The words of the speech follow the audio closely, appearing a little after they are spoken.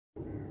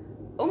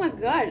Oh my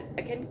god,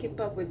 I can't keep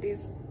up with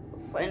this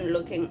fine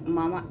looking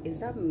mama. Is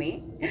that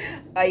me?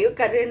 Are you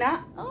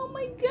Karina? Oh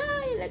my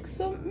god, like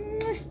so.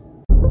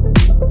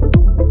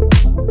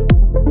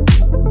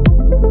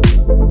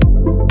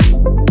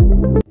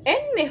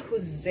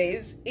 Anywho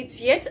says,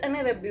 it's yet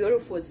another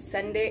beautiful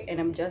Sunday and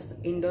I'm just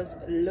indoors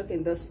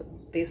looking this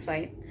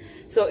fine.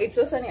 So it's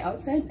so sunny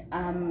outside.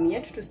 I'm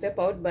yet to step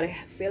out, but I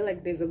feel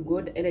like there's a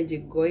good energy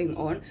going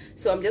on,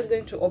 so I'm just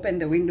going to open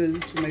the windows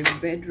to my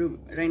bedroom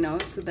right now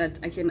so that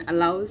I can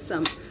allow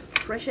some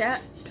fresh air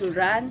to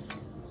run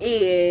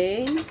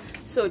in.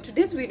 So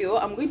today's video,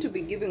 I'm going to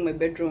be giving my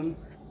bedroom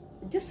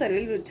just a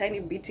little tiny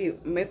bitty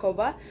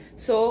makeover.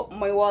 So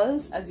my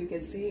walls, as you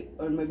can see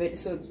on my bed,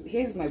 so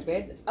here's my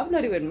bed. I've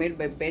not even made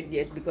my bed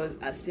yet because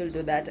I still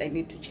do that. I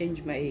need to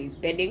change my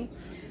bedding.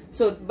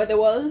 So but the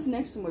walls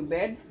next to my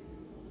bed,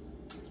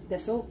 they're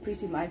so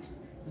pretty much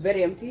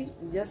very empty,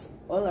 just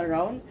all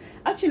around.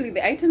 Actually,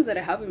 the items that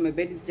I have in my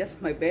bed is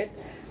just my bed,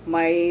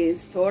 my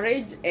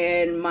storage,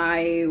 and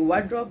my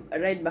wardrobe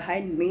right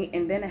behind me,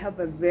 and then I have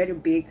a very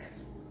big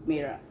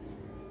mirror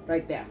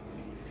right there.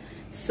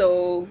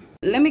 So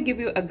let me give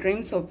you a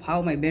glimpse of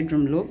how my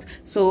bedroom looks.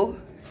 So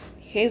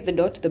here's the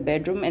door to the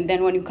bedroom, and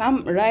then when you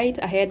come right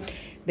ahead,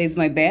 there's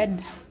my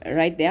bed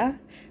right there.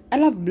 I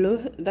love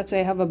blue, that's why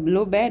I have a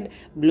blue bed,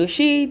 blue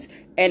sheets,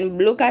 and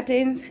blue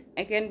curtains.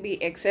 I can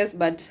be excess,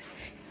 but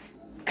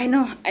I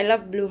know I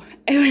love blue.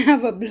 I even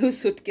have a blue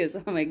suitcase.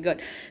 Oh my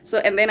god. So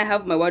and then I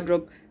have my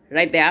wardrobe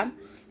right there,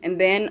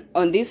 and then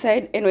on this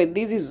side, anyway,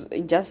 this is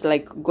just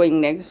like going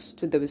next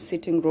to the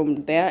sitting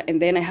room there,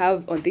 and then I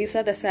have on this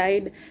other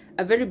side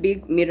a very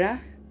big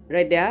mirror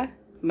right there.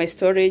 My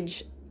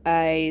storage,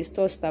 I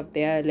store stuff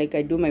there, like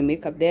I do my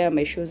makeup there,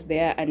 my shoes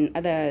there, and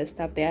other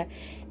stuff there,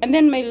 and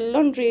then my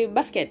laundry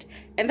basket,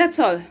 and that's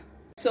all.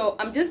 So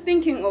I'm just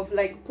thinking of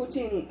like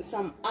putting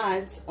some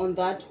ads on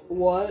that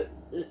wall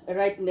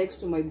right next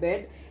to my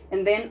bed,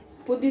 and then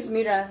put this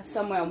mirror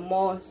somewhere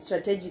more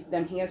strategic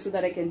than here so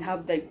that I can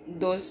have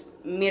those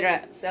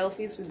mirror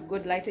selfies with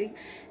good lighting.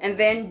 And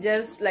then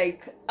just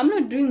like, I'm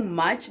not doing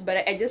much,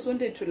 but I just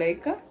wanted to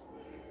like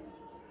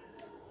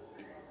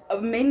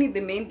mainly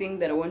the main thing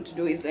that I want to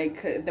do is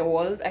like the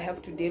walls. I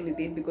have to deal with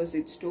it because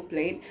it's too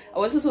plain. I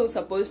was also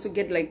supposed to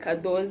get like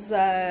those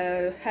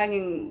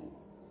hanging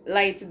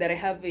lights that I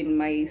have in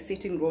my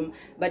sitting room,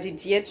 but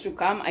it's yet to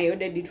come. I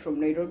ordered it from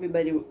Nairobi,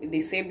 but they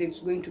said it's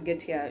going to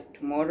get here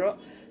tomorrow.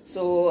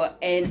 So,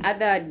 and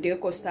other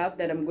deco stuff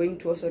that I'm going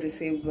to also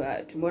receive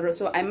tomorrow.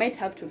 So I might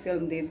have to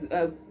film this,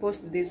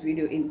 post this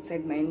video in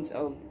segments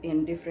of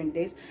in different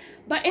days.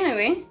 But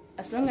anyway,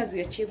 as long as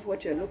you achieve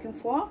what you're looking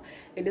for,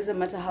 it doesn't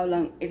matter how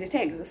long it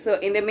takes. So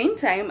in the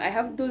meantime, I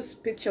have those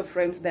picture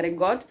frames that I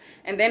got,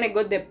 and then I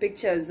got the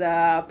pictures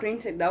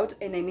printed out,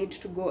 and I need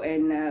to go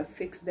and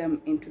fix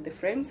them into the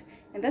frames,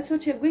 and that's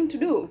what you're going to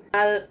do.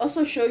 I'll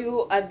also show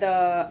you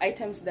other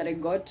items that I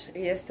got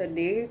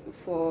yesterday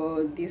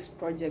for this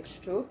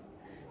project too.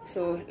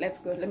 So let's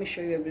go. Let me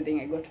show you everything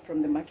I got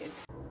from the market.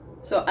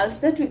 So I'll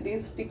start with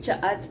these picture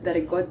arts that I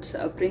got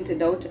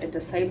printed out at a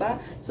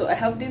cyber. So I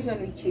have this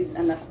one, which is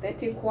an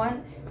aesthetic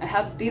one. I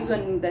have this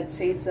one that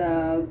says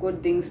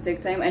good things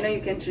take time. I know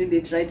you can't read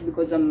it right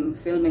because I'm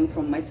filming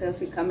from my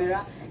selfie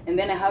camera. And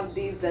then I have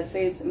this that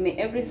says, may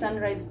every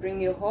sunrise bring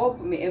you hope,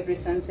 may every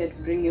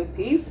sunset bring you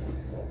peace.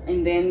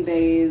 And then there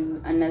is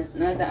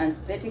another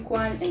aesthetic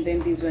one, and then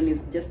this one is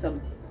just a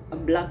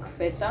black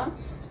feather.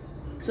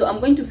 So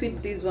I'm going to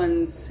fit these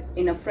ones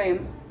in a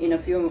frame in a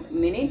few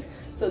minutes.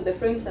 So the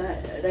frames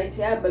are right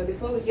here, but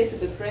before we get to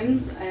the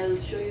frames, I'll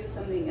show you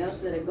something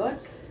else that I got.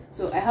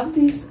 So I have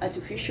this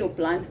artificial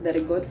plant that I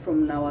got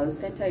from Nawal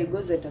Center. It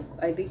goes at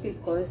I think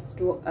it costs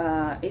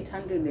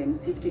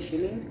 850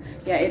 shillings.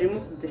 Yeah, I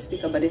removed the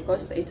sticker, but it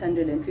cost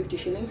 850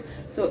 shillings.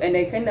 So, and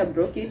I kind of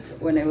broke it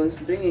when I was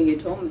bringing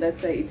it home.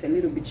 That's why it's a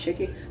little bit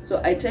shaky.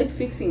 So I tried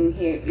fixing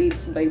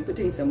it by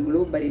putting some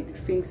glue, but it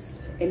didn't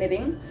fix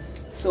anything.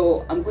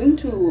 So I'm going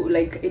to,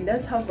 like, it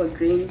does have a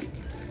green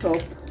top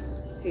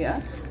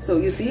here. So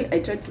you see, I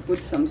tried to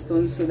put some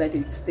stones so that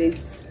it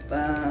stays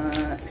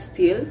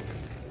still,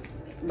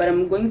 but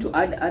I'm going to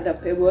add other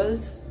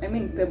pebbles.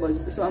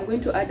 So I'm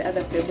going to add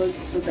other pebbles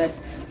so that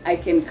I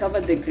can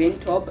cover the green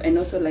top and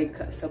also like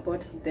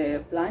support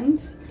the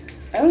plant.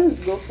 I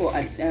always go for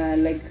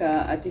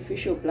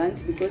artificial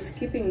plants because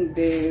keeping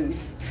the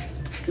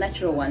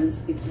natural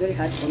ones, it's very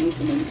hard for me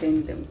to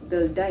maintain them.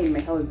 They'll die in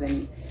my house,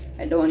 and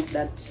I don't want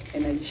that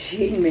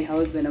energy in my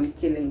house when I'm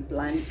killing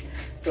plants.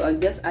 So I'll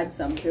just add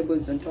some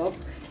pebbles on top.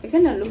 It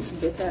kind of looks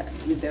better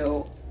with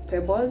the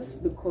pebbles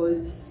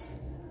because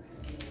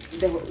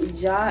the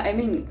jar,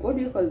 what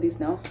do you call this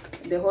now?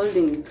 The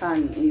holding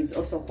can is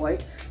also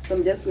white. So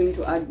I'm just going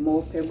to add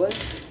more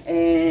pebbles,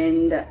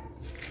 and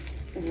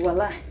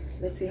voila,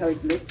 let's see how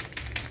it looks.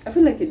 I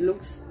feel like it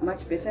looks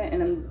much better,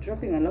 and I'm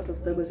dropping a lot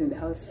of pebbles in the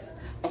house.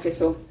 Okay,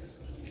 so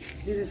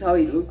this is how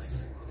it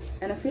looks,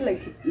 and I feel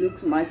like it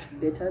looks much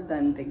better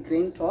than the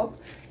green top.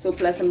 So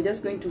plus I'm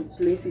just going to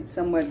place it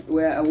somewhere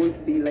where I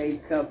won't be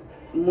like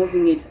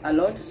moving it a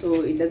lot,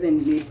 so it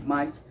doesn't need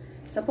much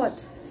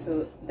support.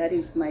 So that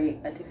is my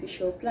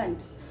artificial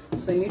plant.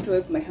 So I need to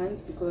wipe my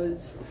hands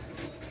because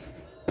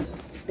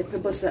the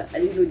papers are a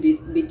little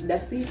bit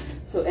dusty.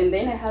 So, and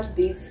then I have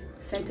this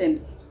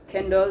scented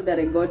candle that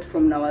I got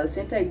from Nawal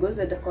Center. It goes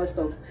at a cost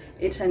of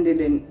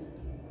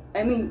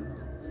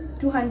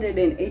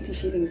 280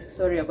 shillings,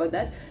 sorry about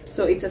that.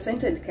 So it's a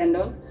scented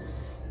candle.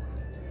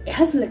 It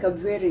has like a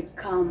very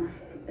calm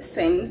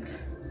scent.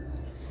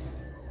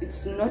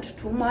 It's not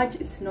too much,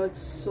 it's not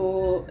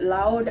so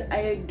loud.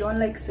 I don't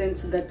like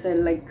scents that are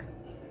like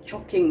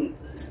choking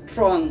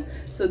strong.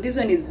 So this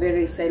one is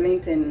very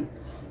silent and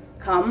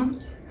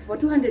calm. For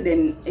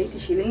 280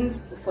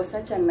 shillings, for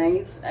such a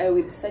nice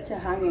with such a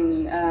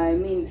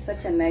hanging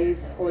such a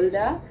nice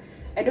holder.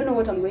 I don't know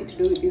what I'm going to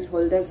do with these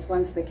holders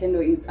once the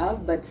candle is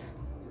up, but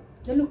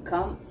they look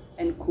calm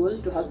and cool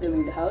to have them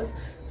in the house.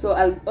 So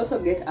I'll also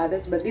get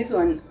others, but this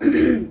one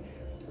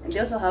they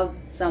also have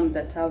some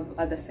that have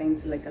other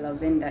scents like a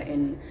lavender,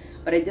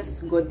 but I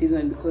just got this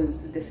one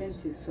because the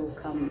scent is so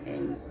calm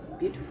and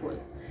beautiful.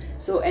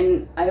 So,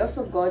 and I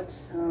also got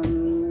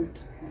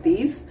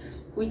this,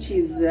 which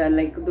is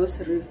like those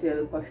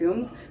refill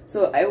perfumes.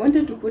 So I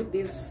wanted to put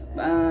this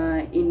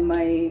in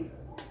my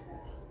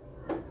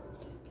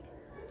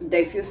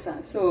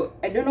diffuser. So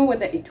I don't know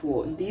whether it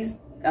will, these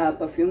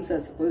perfumes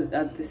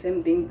are the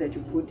same thing that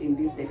you put in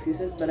these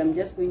diffusers, but I'm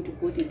just going to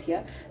put it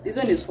here. This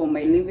one is for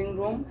my living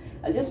room.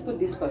 I'll just put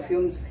these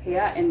perfumes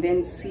here and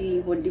then see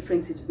what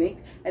difference it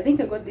makes. I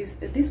think I got this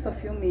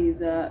perfume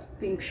is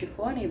pink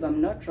chiffon, if I'm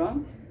not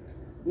wrong.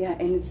 Yeah,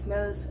 and it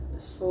smells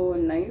so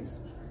nice.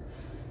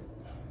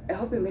 I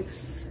hope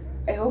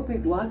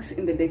it works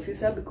in the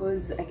diffuser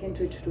because I can't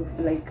wait to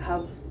like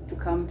have to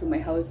come to my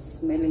house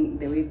smelling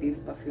the way this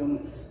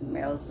perfume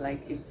smells.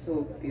 Like, it's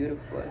so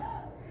beautiful.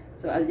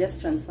 So I'll just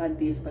transfer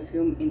this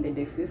perfume in the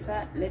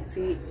diffuser. Let's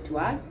see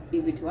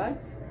if it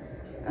works.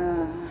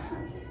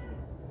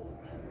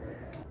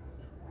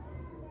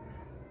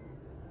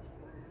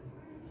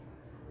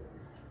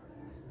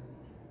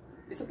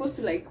 You're supposed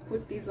to like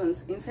put these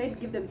ones inside,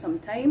 give them some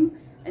time,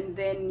 and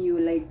then you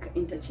like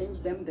interchange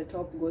them. The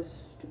top goes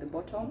to the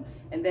bottom,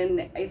 and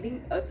then I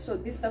think so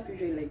this stuff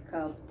usually like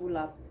pull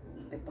up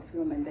the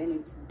perfume and then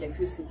it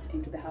diffuse it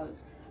into the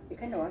house. It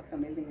kind of works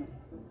amazingly.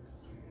 So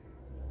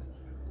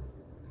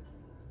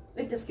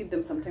let's just give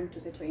them some time to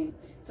settle in.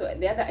 So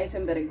the other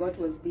item that I got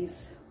was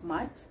this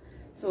mat.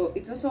 So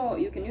it's also,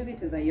 you can use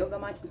it as a yoga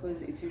mat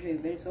because it's usually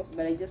very soft,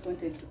 but I just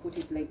wanted to put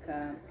it like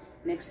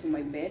next to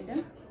my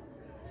bed.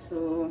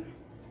 So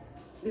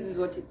this is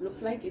what it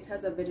looks like. It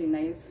has a very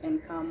nice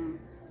and calm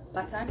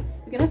pattern.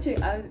 You can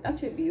actually, I'll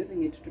actually be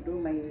using it to do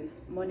my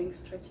morning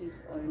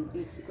stretches on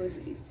it because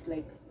it's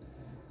like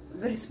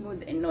very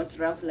smooth and not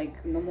rough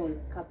like normal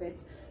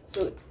carpets.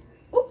 So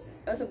oops,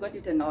 I also got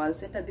it in Nawal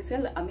Center. They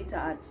sell a meter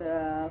at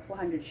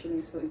 400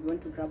 shillings, so if you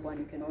want to grab one,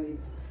 you can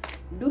always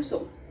do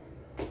so.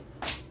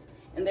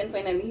 And then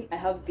finally, I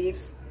have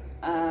these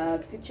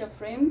picture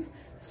frames.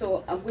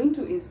 So I'm going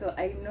to install,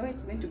 I know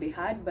it's going to be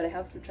hard, but I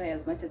have to try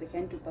as much as I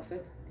can to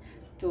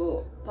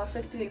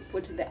perfectly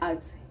put the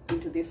ads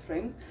into these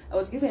frames. I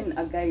was given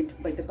a guide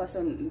by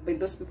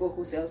those people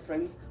who sell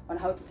frames on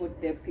how to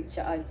put their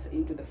picture ads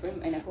into the frame,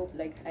 and I hope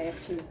like I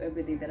achieve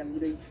everything that I'm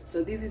doing.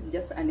 So this is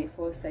just an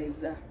A4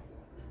 size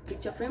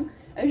picture frame.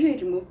 I usually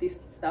remove this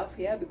stuff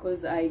here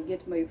because I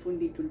get my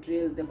fundi to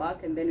drill the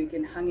back and then we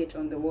can hang it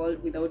on the wall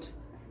without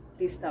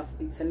this stuff.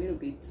 It's a little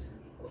bit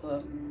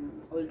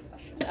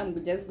old-fashioned.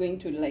 I'm just going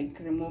to like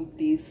remove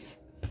these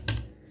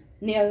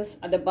nails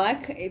at the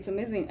back. It's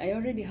amazing. I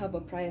already have a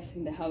pliers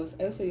in the house.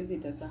 I also use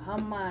it as a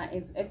hammer.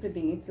 It's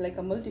everything. It's like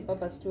a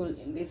multi-purpose tool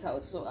in this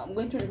house. So I'm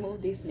going to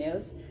remove these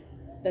nails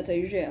that are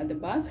usually at the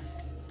back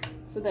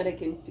so that I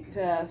can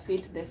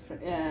fit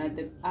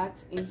the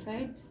art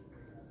inside.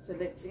 So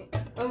let's see.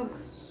 Oh,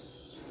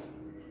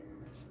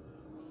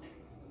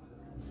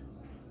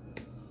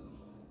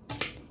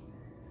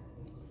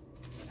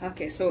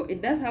 okay, so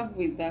it does have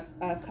with the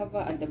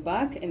cover at the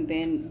back, and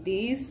then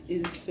this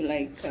is to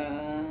like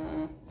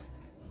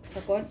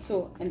support.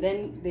 So, and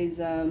then there's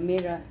a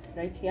mirror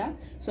right here.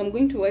 So I'm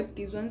going to wipe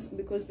these ones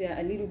because they are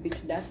a little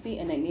bit dusty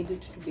and I need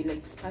it to be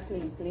like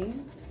sparkling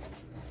clean.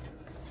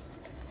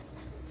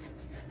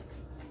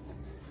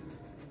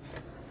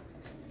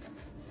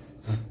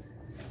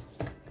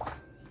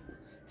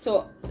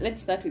 So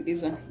let's start with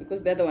this one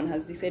because the other one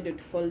has decided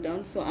to fall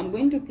down. So I'm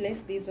going to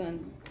place this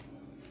one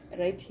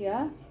right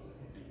here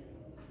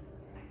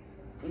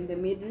in the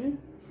middle.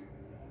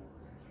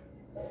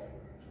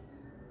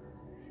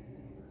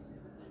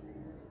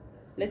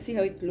 Let's see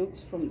how it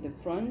looks from the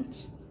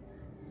front.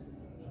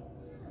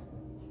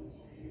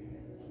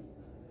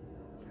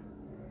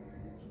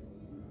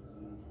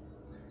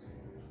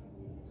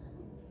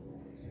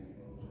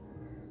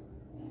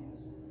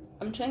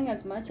 I'm trying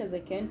as much as I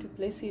can to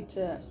place it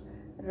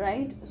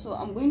right. So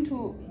I'm going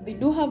to, they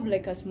do have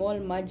like a small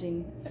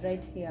margin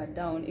right here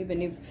down,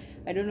 even if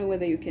I don't know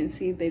whether you can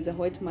see there's a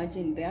white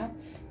margin there.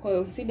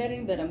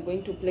 Considering that I'm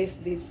going to place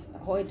this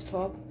white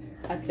top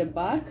at the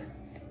back,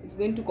 it's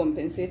going to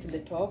compensate the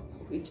top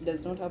which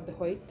does not have the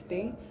white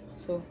thing.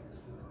 So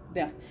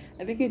there.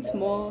 I think it's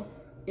more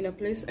in a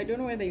place, I don't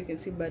know whether you can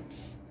see, but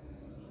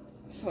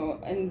so,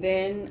 and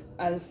then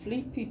I'll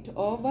flip it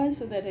over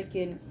so that I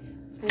can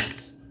put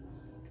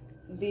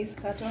this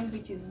carton,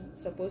 which is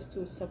supposed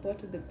to support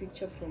the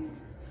picture from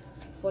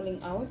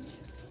falling out,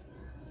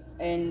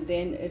 and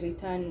then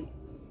return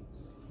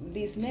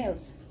these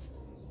nails.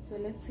 So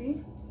let's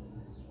see.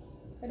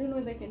 I don't know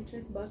if I can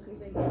trace back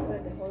even where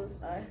the holes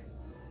are.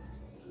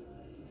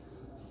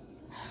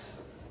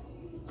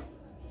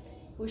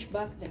 Push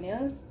back the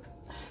nails.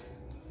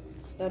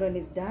 That one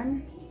is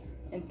done.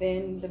 And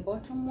then the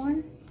bottom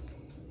one.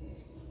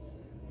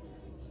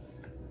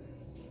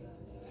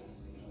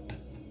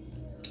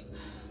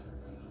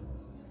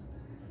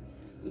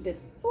 The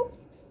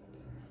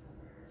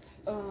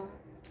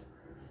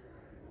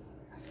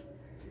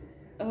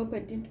I hope I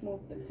didn't move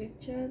the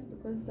pictures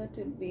because that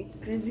would be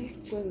crazy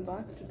going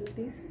back to do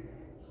this.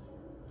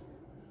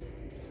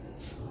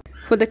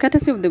 For the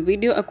courtesy of the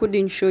video, I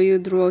couldn't show you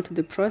throughout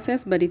the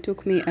process, but it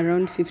took me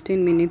around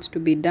 15 minutes to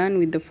be done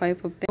with the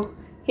 5 of them.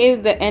 Here's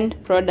the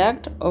end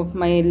product of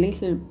my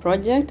little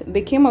project.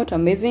 They came out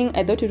amazing.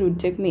 I thought it would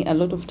take me a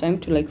lot of time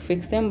to like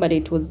fix them, but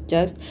it was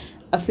just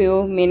a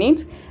few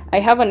minutes. I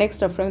have an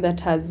extra frame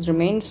that has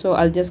remained, so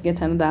I'll just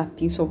get another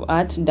piece of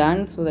art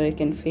done so that I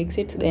can fix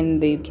it. Then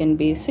there can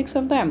be 6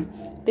 of them.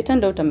 They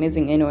turned out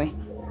amazing anyway.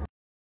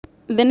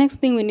 The next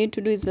thing we need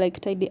to do is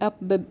like tidy up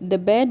the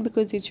bed,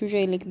 because it's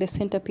usually like the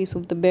centerpiece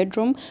of the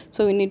bedroom.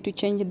 So we need to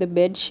change the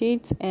bed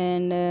sheets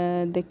and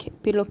the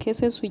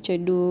pillowcases, which I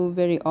do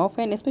very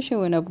often, especially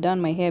when I've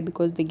done my hair,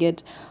 because they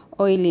get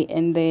oily,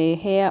 and the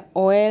hair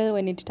oil,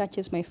 when it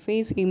touches my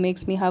face, it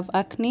makes me have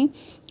acne.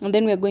 And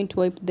then we're going to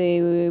wipe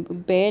the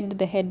bed,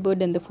 the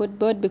headboard and the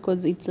footboard,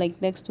 because it's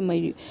like next to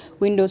my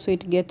window, so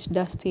it gets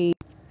dusty.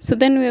 So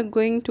then we are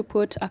going to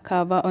put a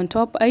cover on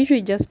top. I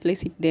usually just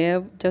place it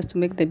there just to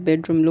make the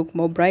bedroom look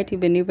more bright,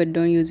 even if I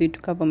don't use it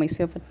to cover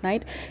myself at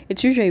night.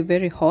 It's usually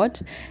very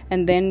hot.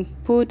 And then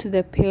put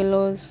the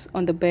pillows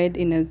on the bed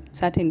in a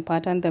certain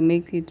pattern that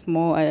makes it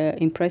more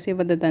impressive,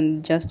 other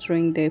than just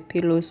throwing the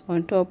pillows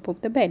on top of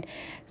the bed,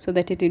 so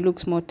that it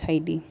looks more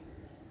tidy.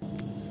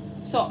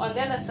 So on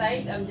the other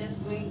side, I'm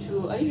just going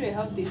to, I usually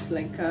have this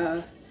like,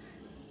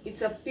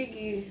 it's a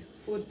piggy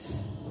foot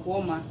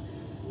warmer,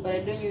 but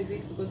I don't use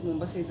it because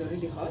Mombasa is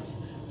already hot.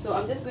 So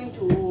I'm just going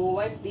to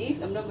wipe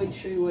this. I'm not going to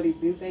show you what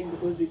is inside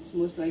because it's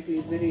most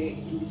likely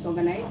very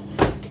disorganized,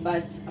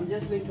 but I'm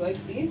just going to wipe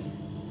this.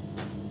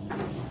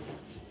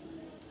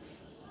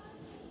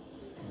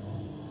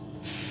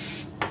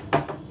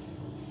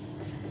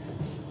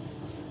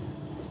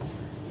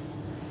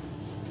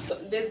 So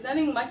there's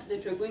nothing much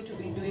that we're going to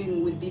be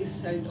doing with this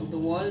side of the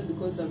wall,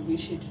 because I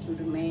wish it to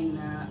remain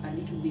a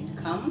little bit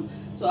calm.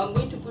 So I'm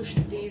going to push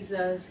these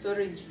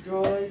storage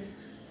drawers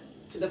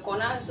to the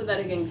corner so that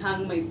I can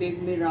hang my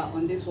big mirror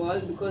on this wall,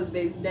 because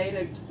there's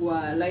direct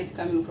light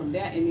coming from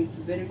there, and it's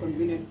very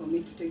convenient for me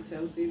to take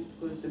selfies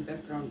because the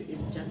background is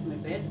just my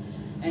bed,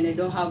 and I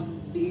don't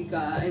have big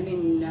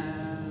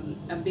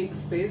a big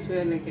space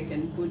where like I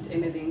can put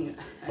anything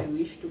I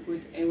wish to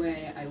put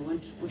anywhere I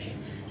want to push it.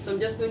 So I'm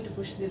just going to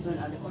push this one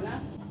at the corner.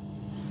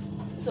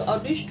 So I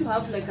wish to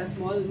have like a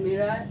small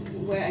mirror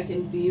where I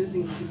can be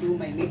using to do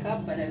my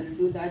makeup, but I'll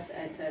do that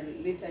at a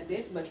later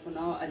date. But for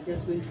now, I'm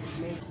just going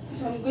to make.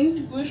 So I'm going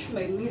to push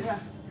my mirror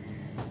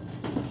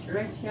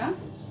right here.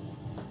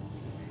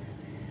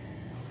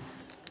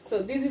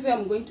 So this is where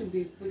I'm going to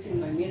be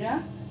putting my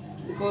mirror,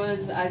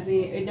 because as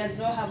it does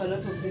not have a lot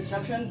of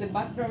disruption. The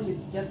background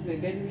is just my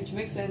bed, which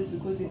makes sense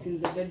because it's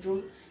in the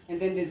bedroom, and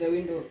then there's a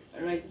window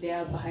right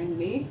there behind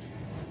me.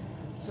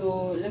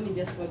 So let me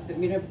just wipe the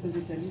mirror because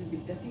it's a little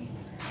bit dirty.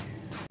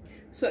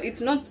 So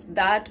it's not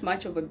that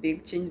much of a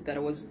big change that I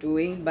was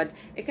doing, but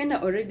it kind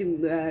of already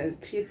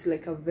creates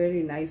like a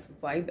very nice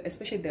vibe,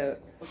 especially the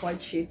white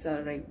sheets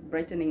are like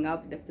brightening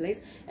up the place.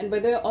 And by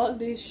the way, all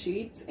these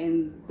sheets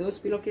and those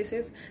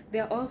pillowcases,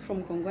 they're all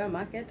from Kongwa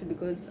Market,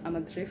 because I'm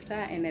a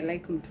thrifter and I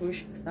like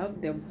Mtush stuff.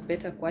 They're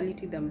better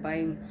quality than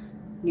buying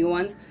new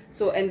ones.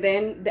 So, and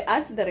then the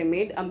arts that I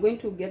made, I'm going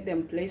to get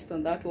them placed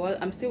on that wall.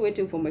 I'm still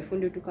waiting for my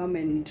fundi to come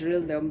and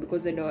drill them,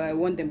 because I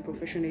want them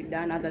professionally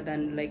done, other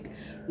than like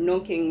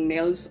knocking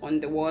nails on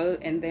the wall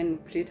and then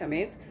create a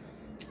maze.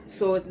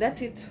 So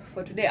that's it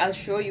for today. I'll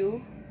show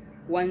you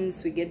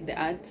once we get the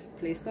art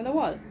placed on the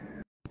wall.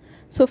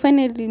 So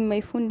finally,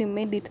 my fundi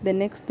made it the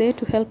next day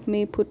to help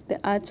me put the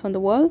arts on the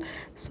wall.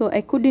 So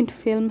I couldn't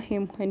film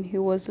him when he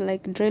was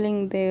like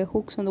drilling the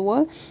hooks on the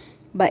wall.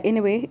 But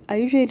anyway, I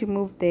usually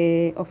remove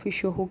the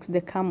official hooks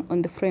that come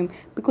on the frame,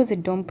 because I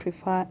don't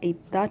prefer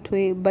it that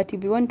way. But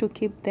if you want to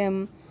keep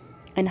them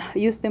and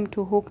use them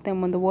to hook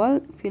them on the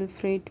wall, feel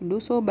free to do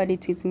so, but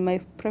it is in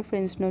my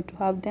preference not to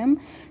have them.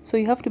 So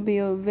you have to be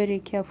very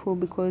careful,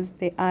 because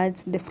the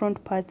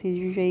front part is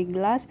usually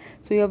glass,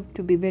 so you have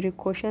to be very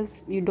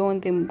cautious. You don't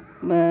want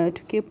them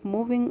to keep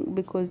moving,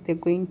 because they're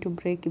going to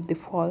break if they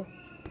fall.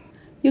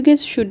 You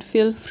guys should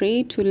feel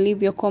free to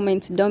leave your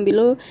comments down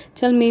below.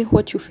 Tell me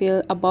what you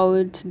feel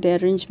about the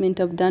arrangement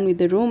I've done with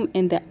the room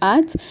and the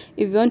art.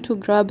 If you want to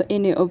grab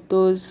any of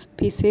those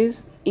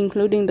pieces,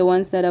 including the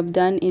ones that I've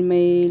done in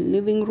my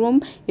living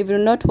room, if you've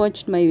not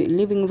watched my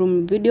living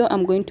room video,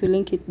 I'm going to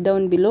link it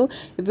down below.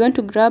 If you want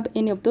to grab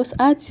any of those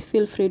arts,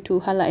 feel free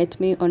to holla at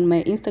me on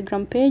my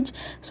Instagram page.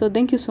 So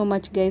thank you so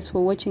much guys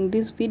for watching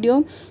this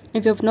video.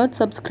 If you have not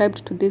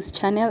subscribed to this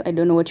channel, I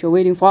don't know what you're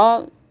waiting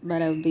for,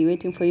 but I'll be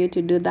waiting for you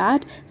to do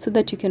that so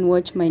that you can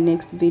watch my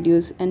next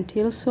videos.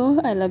 Until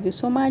so, I love you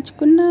so much.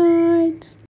 Good night.